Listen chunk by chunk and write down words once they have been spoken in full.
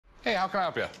Hey, how can I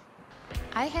help you?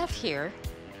 I have here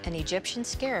an Egyptian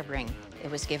scarab ring. It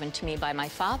was given to me by my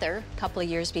father a couple of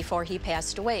years before he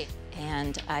passed away.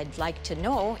 And I'd like to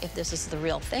know if this is the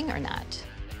real thing or not.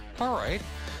 All right.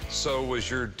 So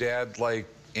was your dad like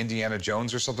Indiana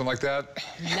Jones or something like that?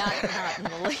 Not in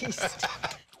the least.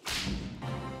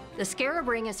 The scarab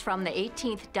ring is from the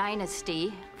 18th dynasty,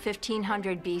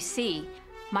 1500 BC.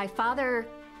 My father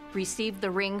received the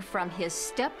ring from his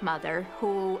stepmother,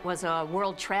 who was a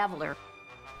world traveler.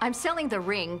 I'm selling the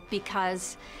ring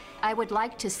because I would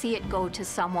like to see it go to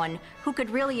someone who could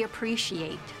really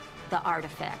appreciate the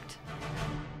artifact.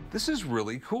 This is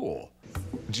really cool.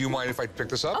 Do you mind if I pick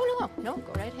this up? Oh, no,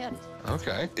 go right ahead.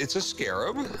 Okay. It's a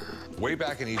scarab. Way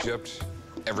back in Egypt,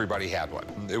 everybody had one.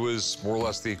 It was more or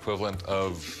less the equivalent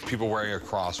of people wearing a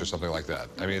cross or something like that.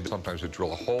 I mean, sometimes they'd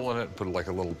drill a hole in it, put like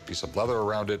a little piece of leather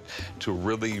around it to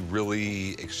really,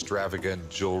 really extravagant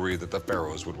jewelry that the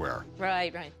pharaohs would wear.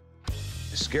 Right.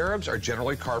 Scarabs are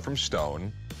generally carved from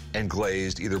stone and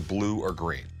glazed either blue or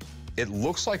green. It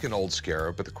looks like an old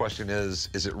scarab, but the question is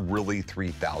it really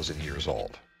 3,000 years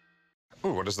old?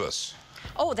 Ooh, what is this?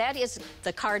 Oh, that is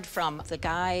the card from the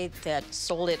guy that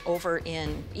sold it over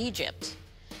in Egypt.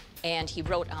 And he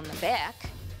wrote on the back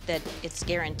that it's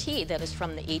guaranteed that it's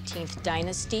from the 18th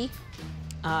dynasty,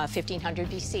 1500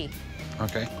 BC.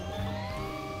 Okay.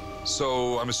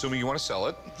 So I'm assuming you want to sell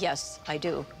it? Yes, I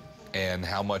do. And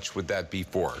how much would that be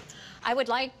for? I would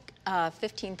like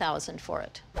 $15,000 for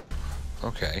it.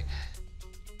 Okay.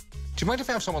 Do you mind if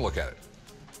I have someone look at it?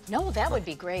 No, that would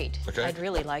be great. Okay. I'd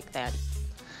really like that.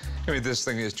 I mean, this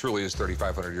thing truly is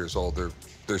 3,500 years old.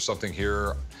 There's something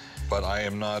here, but I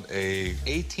am not a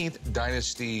 18th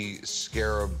dynasty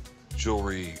scarab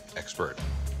jewelry expert.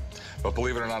 But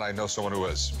believe it or not, I know someone who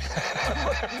is.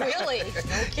 Really?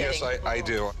 No kidding. Yes, I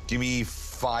do. Give me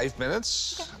 5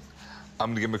 minutes. Okay.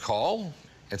 I'm gonna give him a call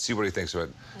and see what he thinks of it.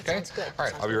 That Okay? sounds good. All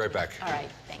right, I'll be right back. All right,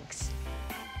 thanks.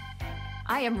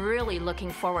 I am really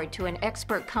looking forward to an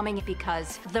expert coming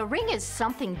because the ring is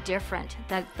something different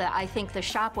that I think the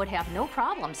shop would have no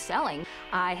problem selling.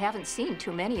 I haven't seen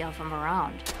too many of them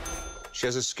around. She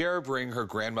has a scarab ring her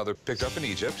grandmother picked up in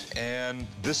Egypt, and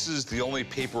this is the only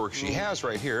paperwork she has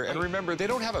right here. And remember, they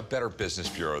don't have a better business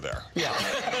bureau there. Yeah.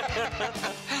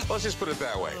 Let's just put it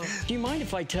that way. Do you mind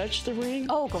if I touch the ring?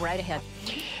 Oh, go right ahead.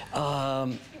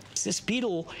 This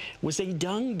beetle was a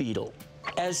dung beetle.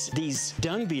 As these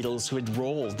dung beetles would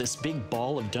roll this big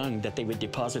ball of dung that they would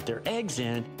deposit their eggs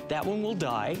in, that one will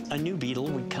die. A new beetle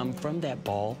would come from that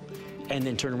ball and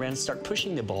then turn around and start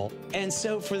pushing the ball. And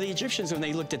so for the Egyptians, when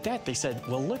they looked at that, they said,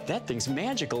 well, look, that thing's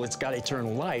magical. It's got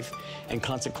eternal life. And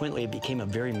consequently, it became a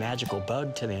very magical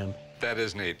bug to them. That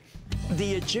is neat.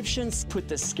 The Egyptians put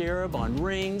the scarab on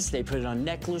rings, they put it on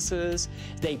necklaces,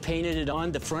 they painted it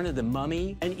on the front of the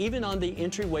mummy, and even on the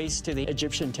entryways to the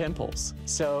Egyptian temples.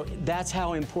 So that's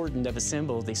how important of a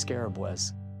symbol the scarab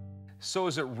was. So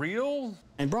is it real?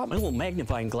 I brought my little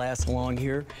magnifying glass along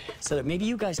here so that maybe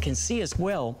you guys can see as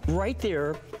well. Right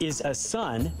there is a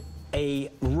sun,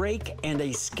 a rake, and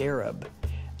a scarab.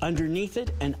 Underneath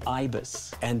it, an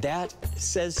ibis. And that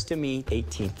says to me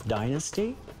 18th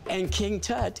dynasty. And King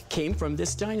Tut came from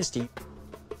this dynasty.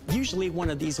 Usually one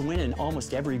of these went in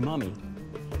almost every mummy.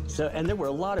 And there were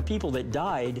a lot of people that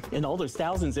died in all those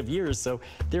thousands of years, so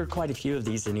there are quite a few of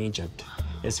these in Egypt,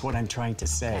 is what I'm trying to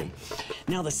say.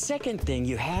 Now, the second thing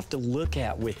you have to look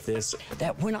at with this,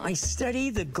 that when I study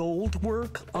the gold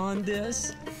work on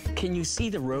this, can you see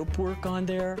the rope work on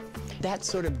there? That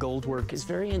sort of gold work is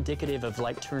very indicative of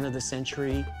like turn of the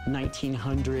century,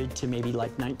 1900 to maybe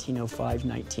like 1905,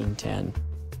 1910.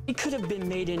 It could have been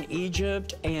made in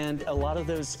Egypt, and a lot of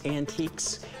those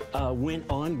antiques went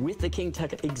on with the King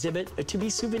Tut exhibit to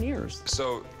be souvenirs.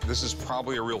 So this is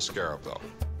probably a real scarab, though.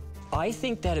 I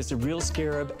think that is a real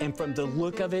scarab, and from the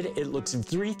look of it, it looks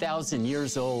 3,000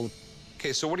 years old.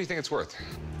 Okay, so what do you think it's worth?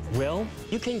 Well,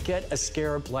 you can get a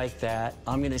scarab like that,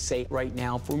 I'm gonna say right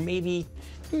now, for maybe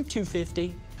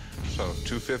 $250. So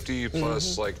 $250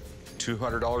 plus like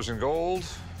 $200 in gold?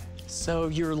 So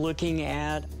you're looking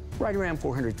at right around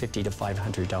 $450 to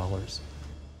 $500.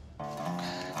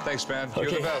 Thanks, man. You're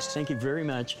the best. Thank you very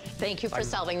much. Thank you for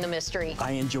solving the mystery.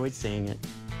 I enjoyed seeing it.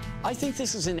 I think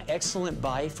this is an excellent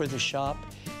buy for the shop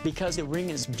because the ring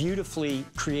is beautifully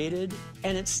created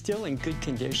and it's still in good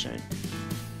condition.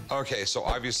 Okay, so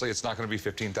obviously it's not going to be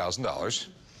 $15,000.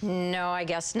 No, I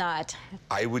guess not.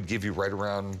 I would give you right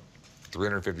around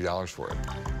 $350 for it.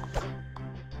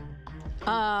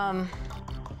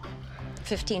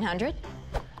 1,500?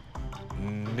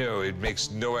 No, it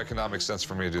makes no economic sense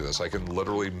for me to do this. I can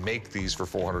literally make these for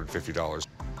 $450.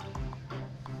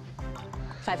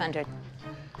 500.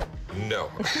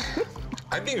 No.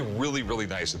 I'm being really, really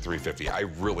nice at $350. I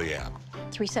really am.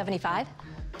 $375?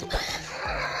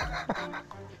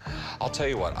 I'll tell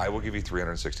you what, I will give you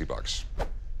 $360.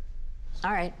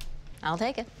 All right, I'll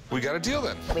take it. We got a deal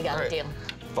then. We got All a deal.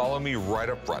 Follow me right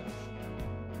up front.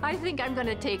 I think I'm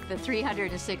gonna take the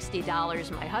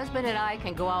 $360. My husband and I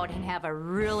can go out and have a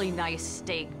really nice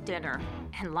steak dinner,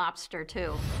 and lobster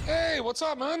too. Hey, what's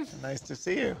up, man? Nice to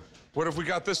see you. What have we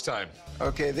got this time?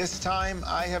 Okay, this time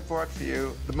I have brought for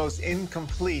you the most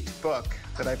incomplete book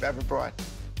that I've ever brought.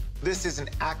 This is an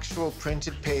actual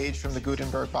printed page from the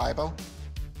Gutenberg Bible,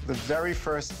 the very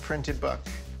first printed book.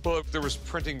 Well, there was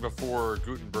printing before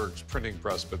Gutenberg's printing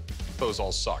press, but those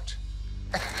all sucked.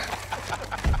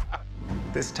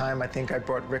 This time I think I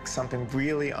brought Rick something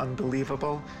really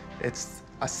unbelievable. It's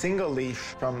a single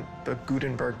leaf from the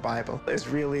Gutenberg Bible. It's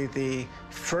really the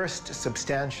first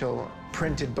substantial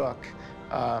printed book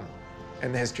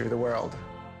in the history of the world.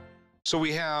 So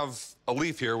we have a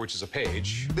leaf here, which is a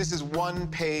page. This is one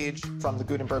page from the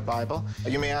Gutenberg Bible.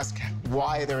 You may ask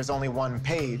why there is only one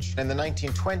page. In the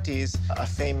 1920s, a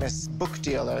famous book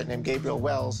dealer named Gabriel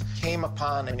Wells came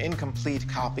upon an incomplete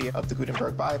copy of the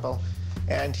Gutenberg Bible,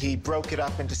 and he broke it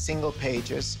up into single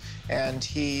pages, and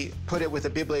he put it with a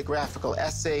bibliographical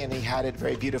essay, and he had it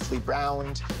very beautifully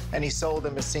bound, and he sold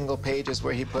them as single pages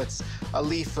where he puts a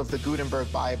leaf of the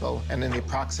Gutenberg Bible and in the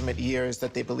approximate years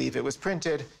that they believe it was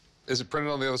printed. Is it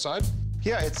printed on the other side?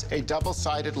 Yeah, it's a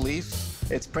double-sided leaf.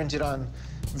 It's printed on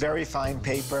very fine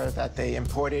paper that they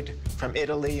imported from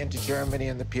Italy into Germany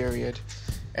in the period.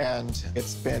 And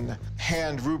it's been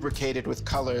hand rubricated with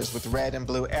colors, with red and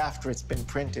blue, after it's been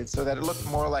printed, so that it looked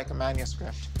more like a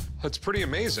manuscript. That's pretty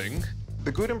amazing.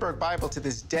 The Gutenberg Bible to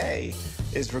this day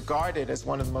is regarded as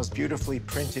one of the most beautifully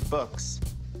printed books.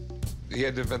 He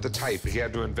had to invent the type. He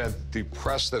had to invent the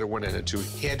press that it went into.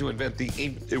 He had to invent the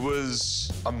ink. It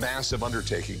was a massive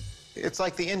undertaking. It's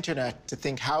like the internet, to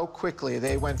think how quickly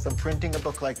they went from printing a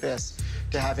book like this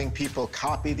to having people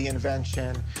copy the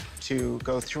invention, to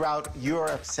go throughout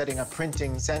Europe, setting up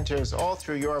printing centers all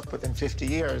through Europe within 50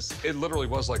 years. It literally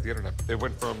was like the internet. It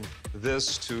went from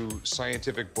this to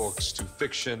scientific books, to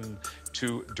fiction,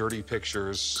 to dirty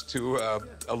pictures, to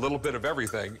a little bit of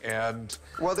everything. And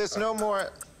well, there's no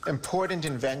more important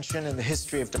invention in the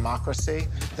history of democracy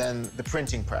than the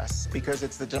printing press, because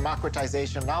it's the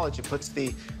democratization of knowledge. It puts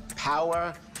the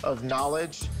power of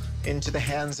knowledge into the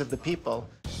hands of the people.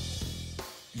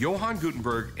 Johann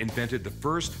Gutenberg invented the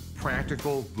first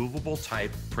practical movable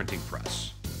type printing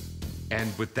press.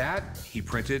 And with that, he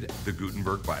printed the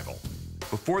Gutenberg Bible.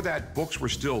 Before that, books were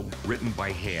still written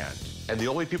by hand. And the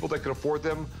only people that could afford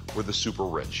them were the super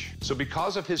rich. So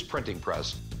because of his printing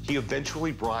press, he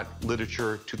eventually brought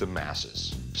literature to the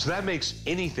masses. So that makes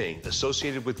anything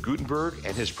associated with Gutenberg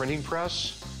and his printing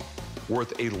press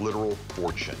worth a literal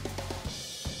fortune.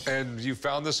 And you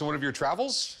found this in one of your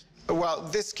travels? Well,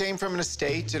 this came from an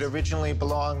estate. It originally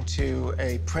belonged to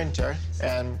a printer,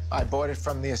 and I bought it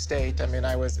from the estate. I mean,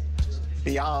 I was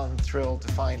beyond thrilled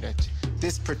to find it.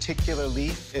 This particular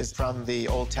leaf is from the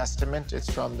Old Testament.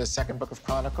 It's from the second book of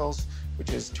Chronicles,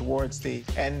 which is towards the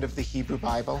end of the Hebrew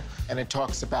Bible, and it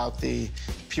talks about the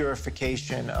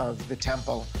purification of the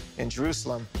temple in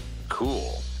Jerusalem.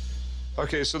 Cool.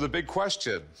 Okay, so the big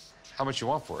question, how much you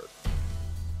want for it?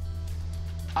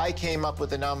 I came up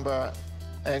with a number,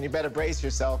 and you better brace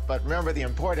yourself, but remember the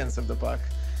importance of the book,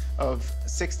 of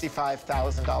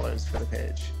 $65,000 for the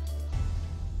page.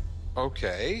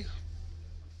 Okay.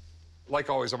 Like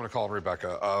always, I'm going to call on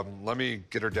Rebecca. Let me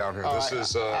get her down here.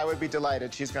 I would be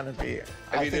delighted. She's going to be,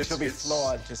 I think she'll be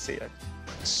flawed to see it.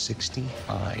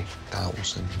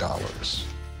 $65,000.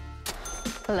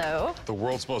 Hello. The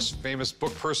world's most famous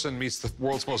book person meets the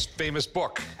world's most famous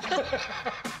book.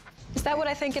 Is that what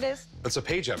I think it is? That's a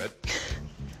page of it.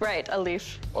 Right, a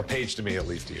leaf. A page to me, a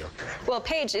leaf to you. Well, a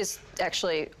page is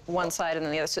actually one side and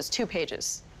then the other, so it's 2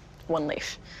 pages, 1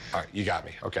 leaf. All right, you got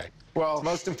me. Okay. Well, the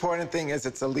most important thing is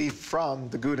it's a leaf from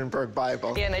the Gutenberg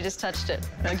Bible. Yeah, and I just touched it.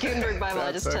 The Gutenberg Bible,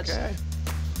 I just touched it.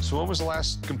 So when was the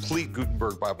last complete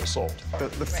Gutenberg Bible sold?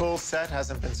 The full set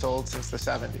hasn't been sold since the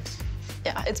 70s.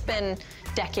 Yeah, it's been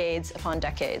decades upon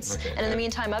decades. Okay. And in the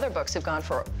meantime, other books have gone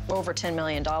for over $10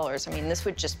 million. I mean, this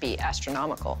would just be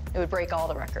astronomical. It would break all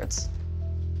the records.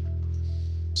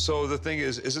 So the thing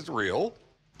is it real?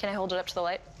 Can I hold it up to the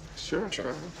light? Sure.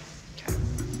 Okay.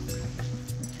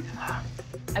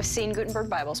 I've seen Gutenberg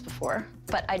Bibles before,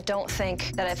 but I don't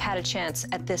think that I've had a chance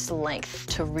at this length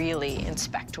to really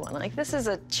inspect one. Like, this is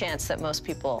a chance that most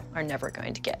people are never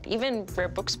going to get, even rare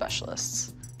book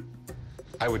specialists.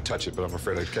 I would touch it, but I'm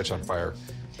afraid I'd catch on fire.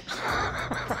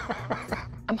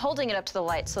 I'm holding it up to the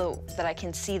light so that I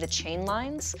can see the chain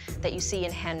lines that you see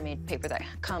in handmade paper that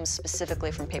comes specifically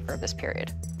from paper of this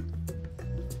period.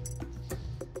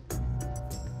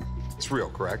 It's real,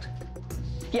 correct?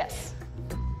 Yes.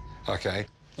 Okay.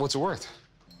 What's it worth?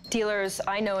 Dealers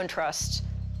I know and trust,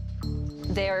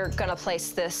 they're gonna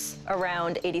place this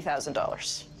around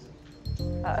 $80,000.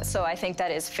 So I think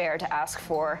that is fair to ask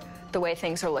for the way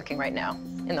things are looking right now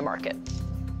in the market.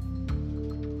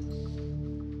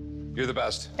 You're the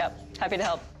best. Yep, happy to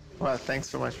help. Well, thanks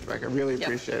so much, Rebecca. Really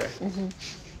appreciate it.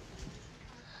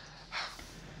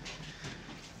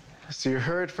 So you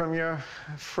heard from your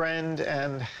friend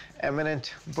and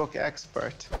eminent book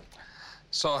expert.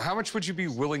 So how much would you be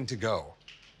willing to go?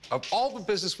 Of all the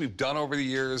business we've done over the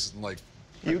years, like...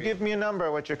 You give me a number,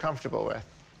 what you're comfortable with.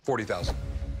 40,000.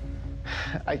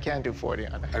 I can't do 40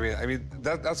 on it. I mean,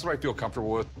 that's what I feel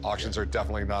comfortable with. Auctions are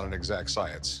definitely not an exact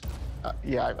science.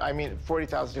 Yeah, I mean,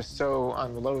 40,000 is just so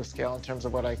on the low scale in terms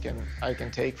of what I can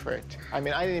take for it. I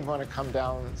mean, I didn't even want to come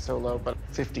down so low, but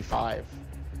 55.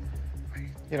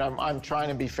 You know, I'm trying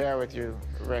to be fair with you,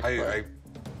 Rick.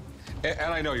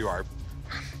 And I know you are.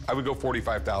 I would go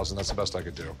 45,000. That's the best I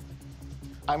could do.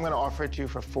 I'm going to offer it to you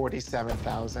for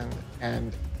 47,000,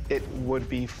 and it would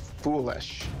be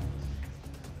foolish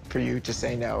for you to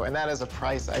say no. And that is a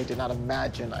price I did not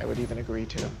imagine I would even agree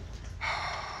to.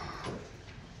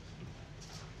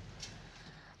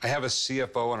 I have a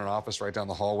CFO in an office right down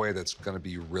the hallway that's going to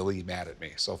be really mad at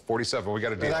me. So 47, we got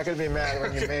to do it. You're not going to be mad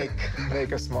when you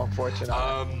make a small fortune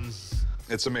on it.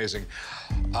 It's amazing.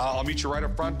 I'll meet you right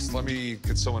up front. Let me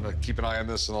get someone to keep an eye on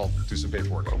this, and I'll do some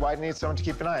paperwork. Why do you need someone to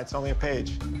keep an eye? It's only a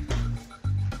page.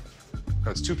 No,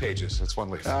 it's 2 pages. It's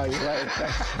 1 leaf. Oh, you're right.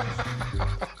 Thanks.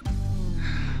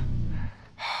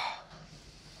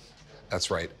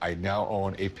 That's right. I now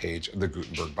own a page of the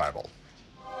Gutenberg Bible.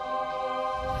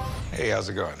 Hey, how's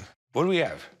it going? What do we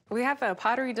have? We have a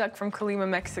pottery duck from Colima,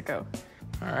 Mexico.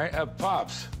 All right,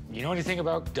 Pops, you know anything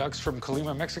about ducks from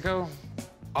Colima, Mexico?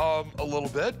 A little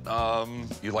bit.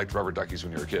 You liked rubber duckies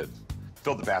when you were a kid.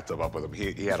 Filled the bathtub up with them.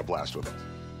 He had a blast with them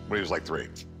when he was like 3.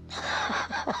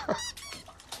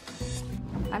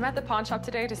 I'm at the pawn shop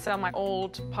today to sell my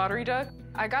old pottery duck.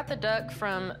 I got the duck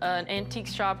from an antique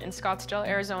shop in Scottsdale,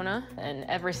 Arizona, and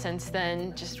ever since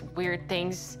then, just weird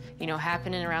things, you know,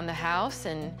 happening around the house,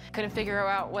 and couldn't figure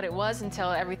out what it was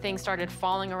until everything started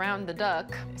falling around the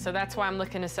duck. So that's why I'm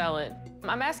looking to sell it.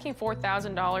 I'm asking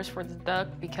 $4,000 for the duck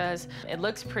because it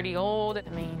looks pretty old. I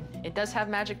mean, it does have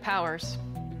magic powers.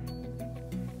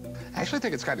 I actually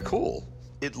think it's kind of cool.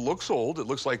 It looks old. It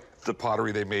looks like the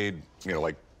pottery they made, you know,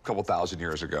 like a couple thousand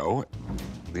years ago.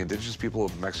 The indigenous people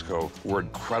of Mexico were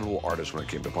incredible artists when it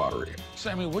came to pottery. So,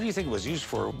 I mean, what do you think it was used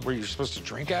for? Were you supposed to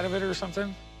drink out of it or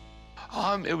something?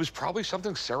 It was probably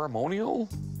something ceremonial.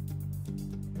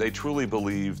 They truly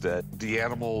believed that the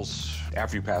animals,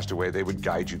 after you passed away, they would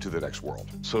guide you to the next world.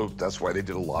 So that's why they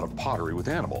did a lot of pottery with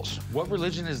animals. What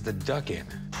religion is the duck in?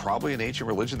 Probably an ancient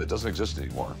religion that doesn't exist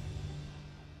anymore.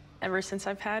 Ever since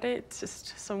I've had it, it's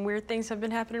just some weird things have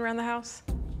been happening around the house.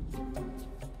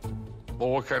 Well,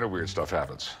 what kind of weird stuff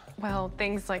happens? Well,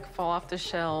 things like fall off the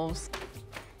shelves.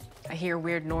 I hear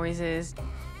weird noises.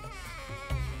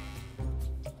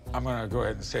 I'm gonna go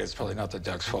ahead and say it's probably not the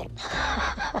duck's fault.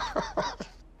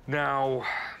 Now,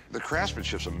 the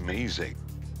craftsmanship's amazing.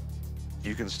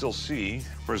 You can still see,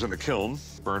 whereas in the kiln,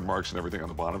 burn marks and everything on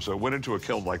the bottom. So it went into a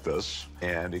kiln like this,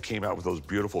 and it came out with those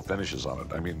beautiful finishes on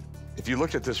it. I mean, if you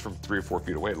looked at this from 3 or 4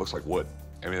 feet away, it looks like wood.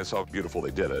 I mean, that's how beautiful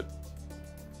they did it.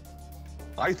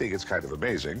 I think it's kind of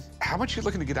amazing. How much are you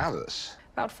looking to get out of this?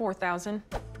 About 4,000.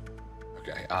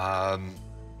 Okay,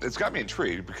 it's got me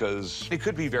intrigued because it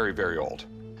could be very, very old.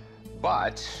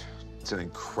 But it's in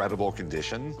incredible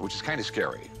condition, which is kind of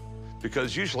scary.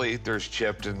 Because usually there's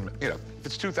chipped and, you know, if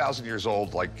it's 2,000 years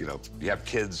old, like, you know, you have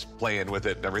kids playing with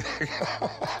it and everything.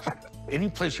 Any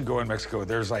place you go in Mexico,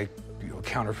 there's like, you know,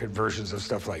 counterfeit versions of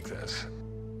stuff like this.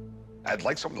 I'd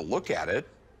like someone to look at it,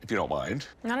 if you don't mind.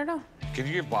 I don't know. Can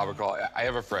you give Bob a call? I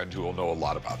have a friend who will know a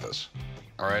lot about this.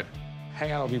 All right?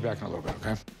 Hang on, I'll be back in a little bit,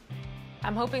 okay?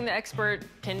 I'm hoping the expert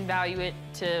can value it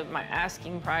to my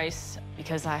asking price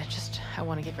because I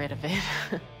want to get rid of it.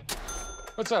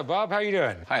 What's up, Bob? How you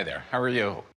doing? Hi there, how are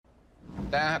you?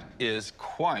 That is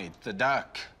quite the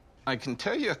duck. I can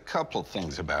tell you a couple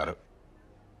things about it.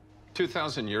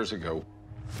 2,000 years ago,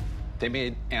 they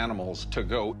made animals to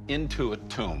go into a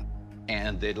tomb,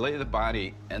 and they'd lay the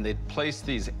body and they'd place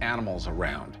these animals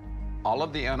around. All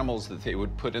of the animals that they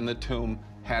would put in the tomb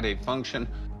had a function.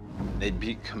 They'd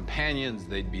be companions,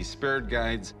 they'd be spirit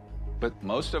guides, but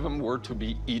most of them were to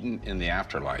be eaten in the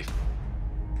afterlife.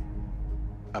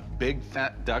 A big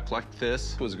fat duck like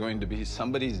this was going to be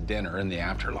somebody's dinner in the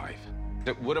afterlife.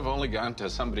 It would have only gone to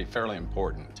somebody fairly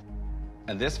important.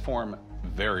 And this form,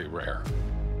 very rare.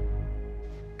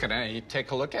 Can I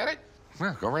take a look at it?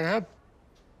 Yeah, go right ahead.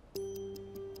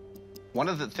 One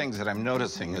of the things that I'm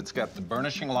noticing, it's got the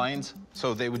burnishing lines,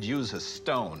 so they would use a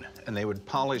stone, and they would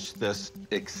polish this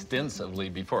extensively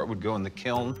before it would go in the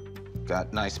kiln.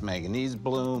 Got nice manganese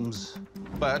blooms,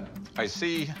 but I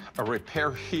see a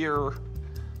repair here.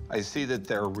 I see that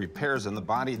there are repairs in the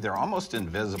body. They're almost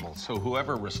invisible, so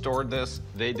whoever restored this,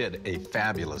 they did a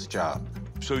fabulous job.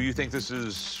 So you think this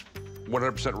is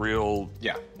 100% real?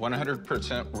 Yeah,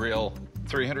 100% real,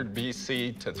 300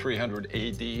 BC to 300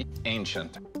 AD,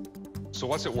 ancient. So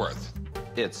what's it worth?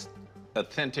 It's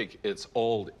authentic, it's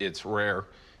old, it's rare,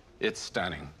 it's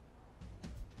stunning.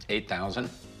 8,000.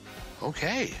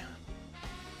 Okay.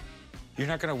 You're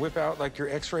not going to whip out like your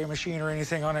X-ray machine or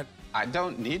anything on it? I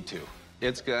don't need to.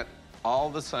 It's got all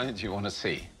the signs you want to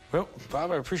see. Well,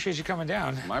 Bob, I appreciate you coming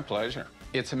down. My pleasure.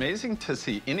 It's amazing to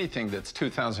see anything that's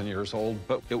 2,000 years old,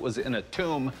 but it was in a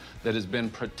tomb that has been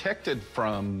protected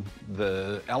from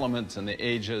the elements and the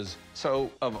ages. So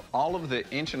of all of the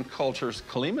ancient cultures,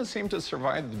 Colima seemed to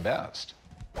survive the best.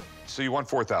 So you want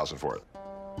 4,000 for it?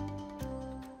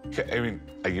 Okay, I mean,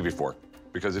 I give you 4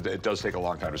 because it does take a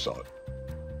long time to sell it.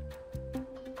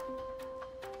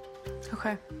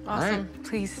 Okay, awesome. Right.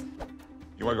 Please.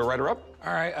 You want to go write her up?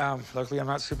 All right, luckily I'm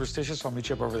not superstitious, so I'll meet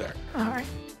you up over there. All right.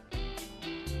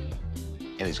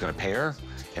 And he's going to pay her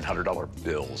in $100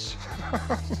 bills.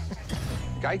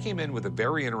 Guy came in with a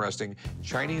very interesting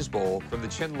Chinese bowl from the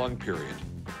Qianlong period.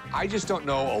 I just don't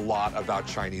know a lot about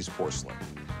Chinese porcelain.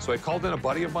 So I called in a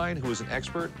buddy of mine who is an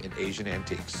expert in Asian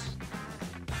antiques.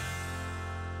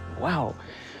 Wow,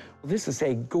 this is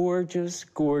a gorgeous,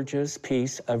 gorgeous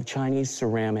piece of Chinese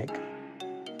ceramic.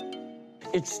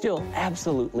 It's still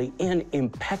absolutely in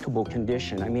impeccable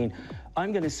condition. I mean,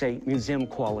 I'm going to say museum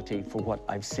quality for what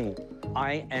I've seen.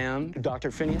 I am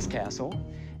Dr. Phineas Castle,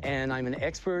 and I'm an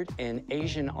expert in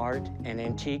Asian art and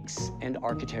antiques and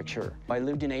architecture. I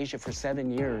lived in Asia for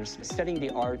 7 years, studying the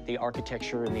art, the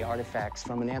architecture, and the artifacts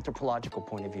from an anthropological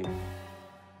point of view.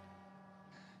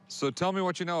 So tell me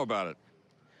what you know about it.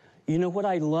 You know what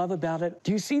I love about it?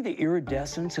 Do you see the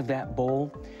iridescence of that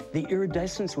bowl? The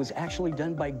iridescence was actually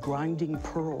done by grinding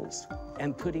pearls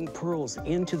and putting pearls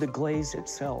into the glaze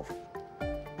itself.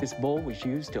 This bowl was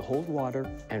used to hold water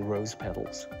and rose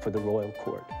petals for the royal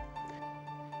court.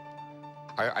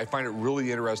 I find it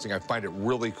really interesting. I find it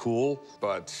really cool,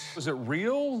 but is it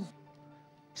real?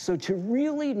 So to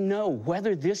really know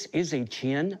whether this is a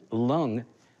Qianlong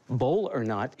bowl or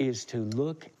not is to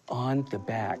look on the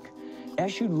back.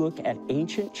 As you look at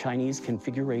ancient Chinese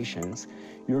configurations,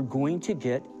 you're going to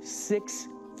get 6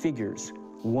 figures.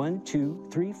 1, 2,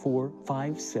 3, 4,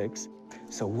 5, 6.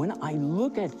 So when I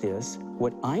look at this,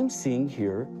 what I'm seeing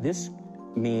here, this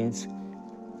means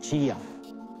Jia,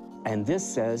 and this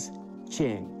says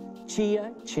Qing,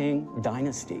 Jia Qing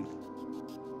dynasty.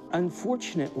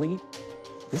 Unfortunately,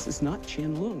 this is not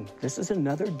Qianlong. This is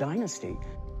another dynasty.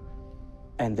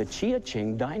 And the Jia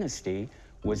Qing dynasty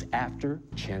was after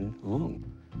Qianlong.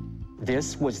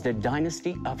 This was the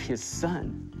dynasty of his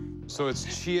son. So it's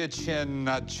Jia Qin,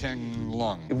 not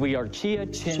Qianlong. We are Jia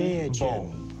Qin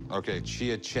bowl. Okay,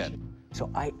 Jia Qin.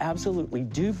 So I absolutely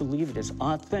do believe it is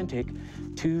authentic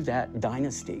to that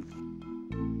dynasty.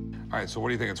 All right, so what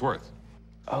do you think it's worth?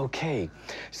 Okay,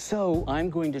 so I'm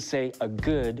going to say a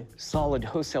good, solid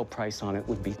wholesale price on it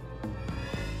would be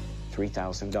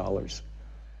 $3,000.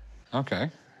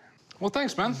 Okay. Well,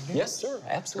 thanks, man. Yes, sir,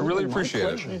 absolutely. I really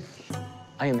appreciate it.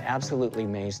 I am absolutely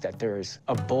amazed that there's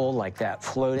a bowl like that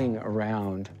floating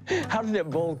around. How did that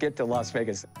bowl get to Las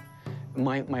Vegas?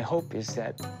 My hope is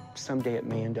that someday it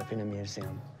may end up in a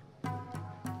museum.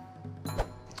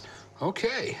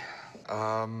 Okay.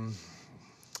 A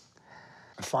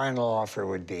final offer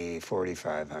would be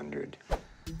 $4,500.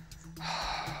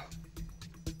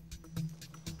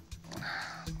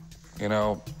 You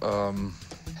know,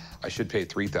 I should pay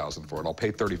 $3,000 for it. I'll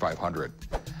pay $3,500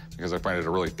 because I find it a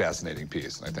really fascinating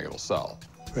piece and I think it'll sell.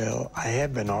 Well, I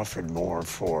have been offered more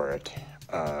for it.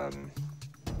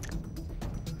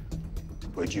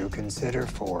 Would you consider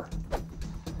 4?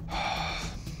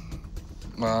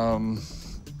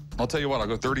 I'll tell you what, I'll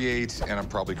go 38 and I'm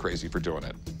probably crazy for doing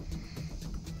it.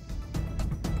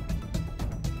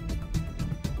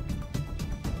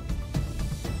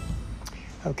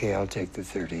 Okay, I'll take the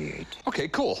 38. Okay,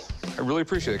 cool. I really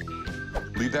appreciate it.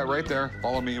 Leave that right there.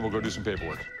 Follow me and we'll go do some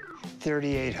paperwork.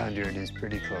 3,800 is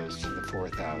pretty close to the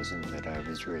 4,000 that I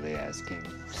was really asking.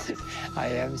 I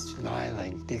am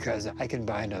smiling because I can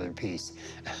buy another piece.